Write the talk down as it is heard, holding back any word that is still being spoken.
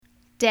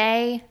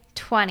Day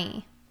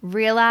 20,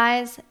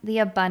 realize the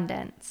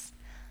abundance.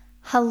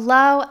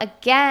 Hello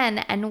again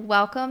and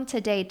welcome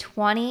to day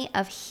 20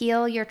 of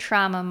Heal Your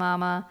Trauma,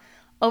 Mama.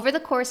 Over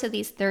the course of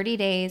these 30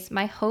 days,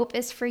 my hope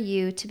is for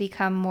you to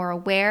become more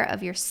aware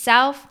of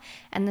yourself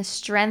and the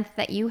strength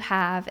that you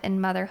have in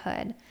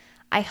motherhood.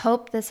 I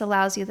hope this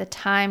allows you the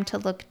time to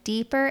look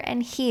deeper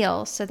and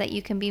heal so that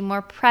you can be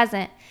more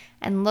present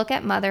and look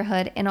at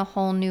motherhood in a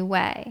whole new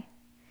way.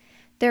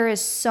 There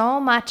is so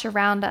much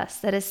around us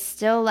that is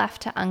still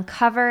left to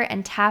uncover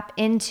and tap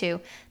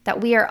into that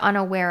we are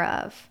unaware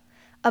of.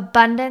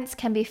 Abundance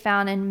can be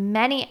found in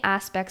many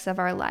aspects of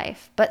our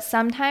life, but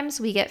sometimes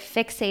we get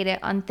fixated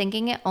on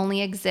thinking it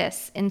only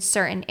exists in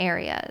certain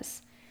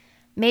areas.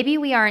 Maybe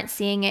we aren't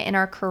seeing it in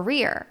our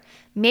career.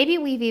 Maybe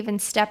we've even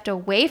stepped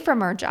away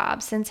from our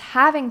job since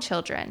having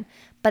children,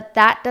 but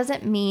that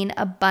doesn't mean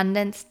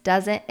abundance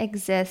doesn't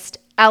exist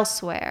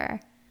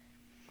elsewhere.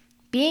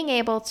 Being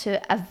able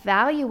to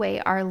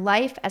evaluate our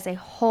life as a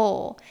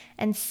whole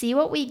and see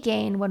what we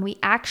gain when we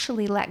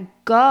actually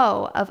let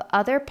go of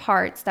other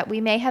parts that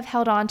we may have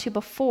held on to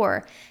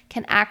before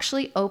can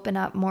actually open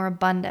up more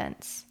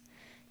abundance.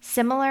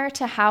 Similar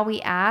to how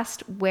we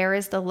asked, where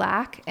is the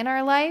lack in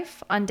our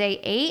life on day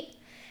 8,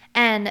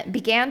 and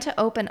began to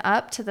open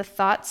up to the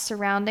thoughts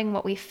surrounding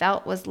what we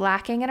felt was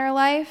lacking in our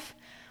life,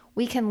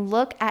 we can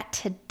look at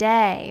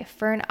today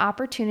for an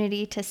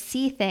opportunity to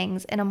see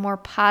things in a more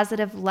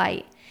positive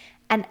light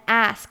and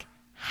ask,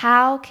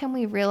 how can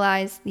we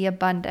realize the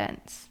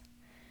abundance?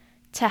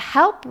 To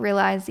help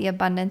realize the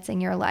abundance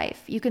in your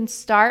life, you can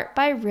start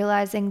by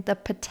realizing the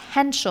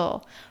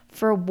potential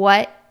for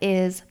what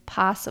is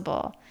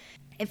possible.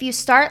 If you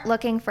start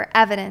looking for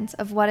evidence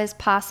of what is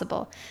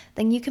possible,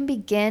 then you can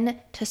begin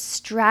to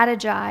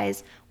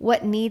strategize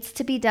what needs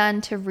to be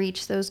done to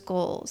reach those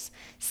goals.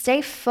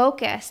 Stay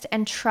focused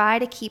and try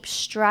to keep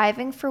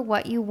striving for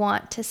what you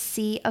want to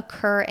see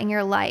occur in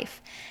your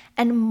life,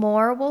 and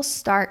more will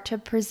start to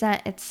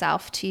present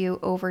itself to you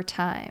over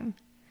time.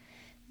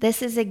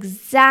 This is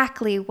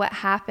exactly what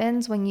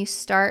happens when you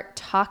start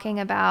talking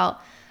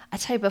about a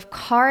type of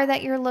car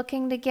that you're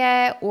looking to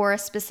get or a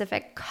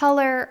specific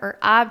color or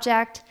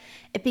object.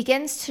 It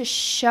begins to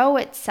show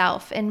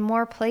itself in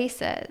more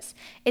places.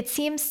 It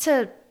seems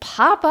to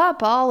pop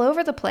up all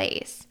over the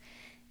place.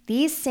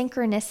 These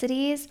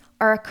synchronicities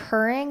are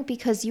occurring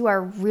because you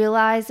are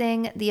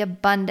realizing the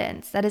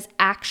abundance that is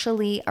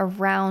actually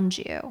around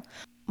you.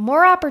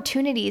 More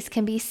opportunities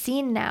can be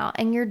seen now,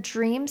 and your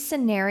dream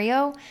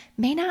scenario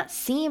may not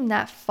seem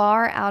that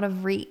far out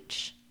of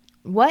reach.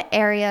 What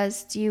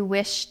areas do you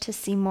wish to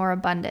see more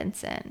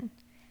abundance in?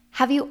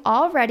 Have you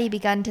already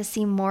begun to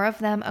see more of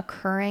them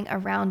occurring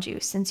around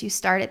you since you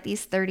started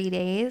these 30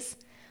 days?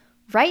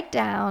 Write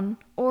down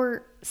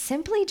or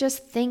simply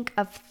just think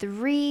of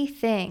 3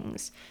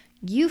 things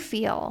you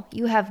feel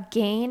you have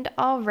gained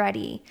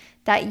already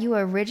that you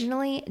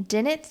originally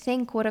didn't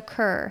think would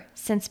occur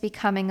since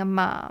becoming a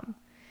mom.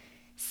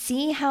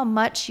 See how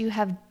much you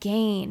have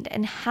gained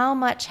and how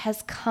much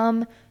has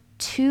come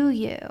to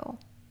you.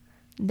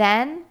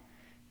 Then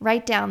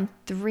write down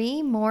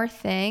 3 more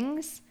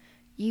things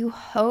you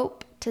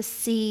hope to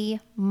see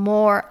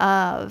more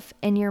of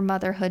in your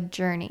motherhood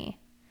journey.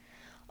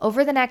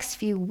 Over the next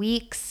few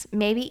weeks,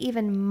 maybe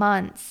even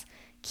months,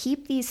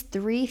 keep these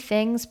 3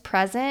 things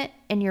present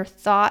in your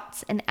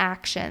thoughts and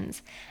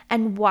actions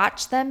and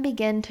watch them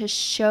begin to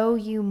show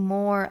you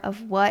more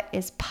of what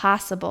is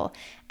possible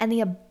and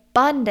the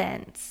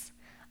abundance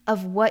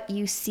of what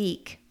you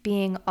seek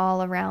being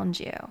all around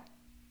you.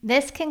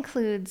 This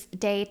concludes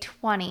day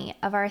 20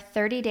 of our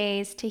 30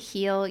 days to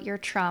heal your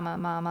trauma,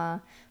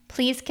 Mama.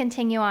 Please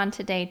continue on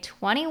to day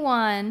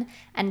 21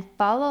 and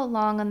follow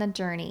along on the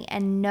journey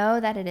and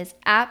know that it is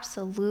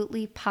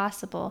absolutely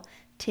possible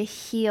to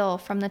heal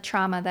from the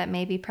trauma that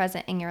may be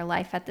present in your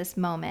life at this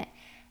moment,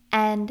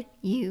 and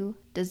you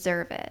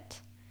deserve it.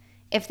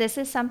 If this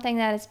is something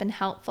that has been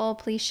helpful,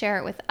 please share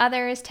it with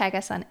others, tag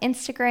us on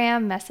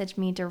Instagram, message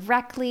me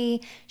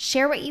directly,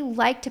 share what you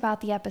liked about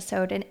the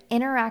episode, and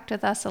interact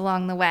with us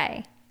along the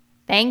way.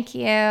 Thank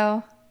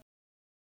you.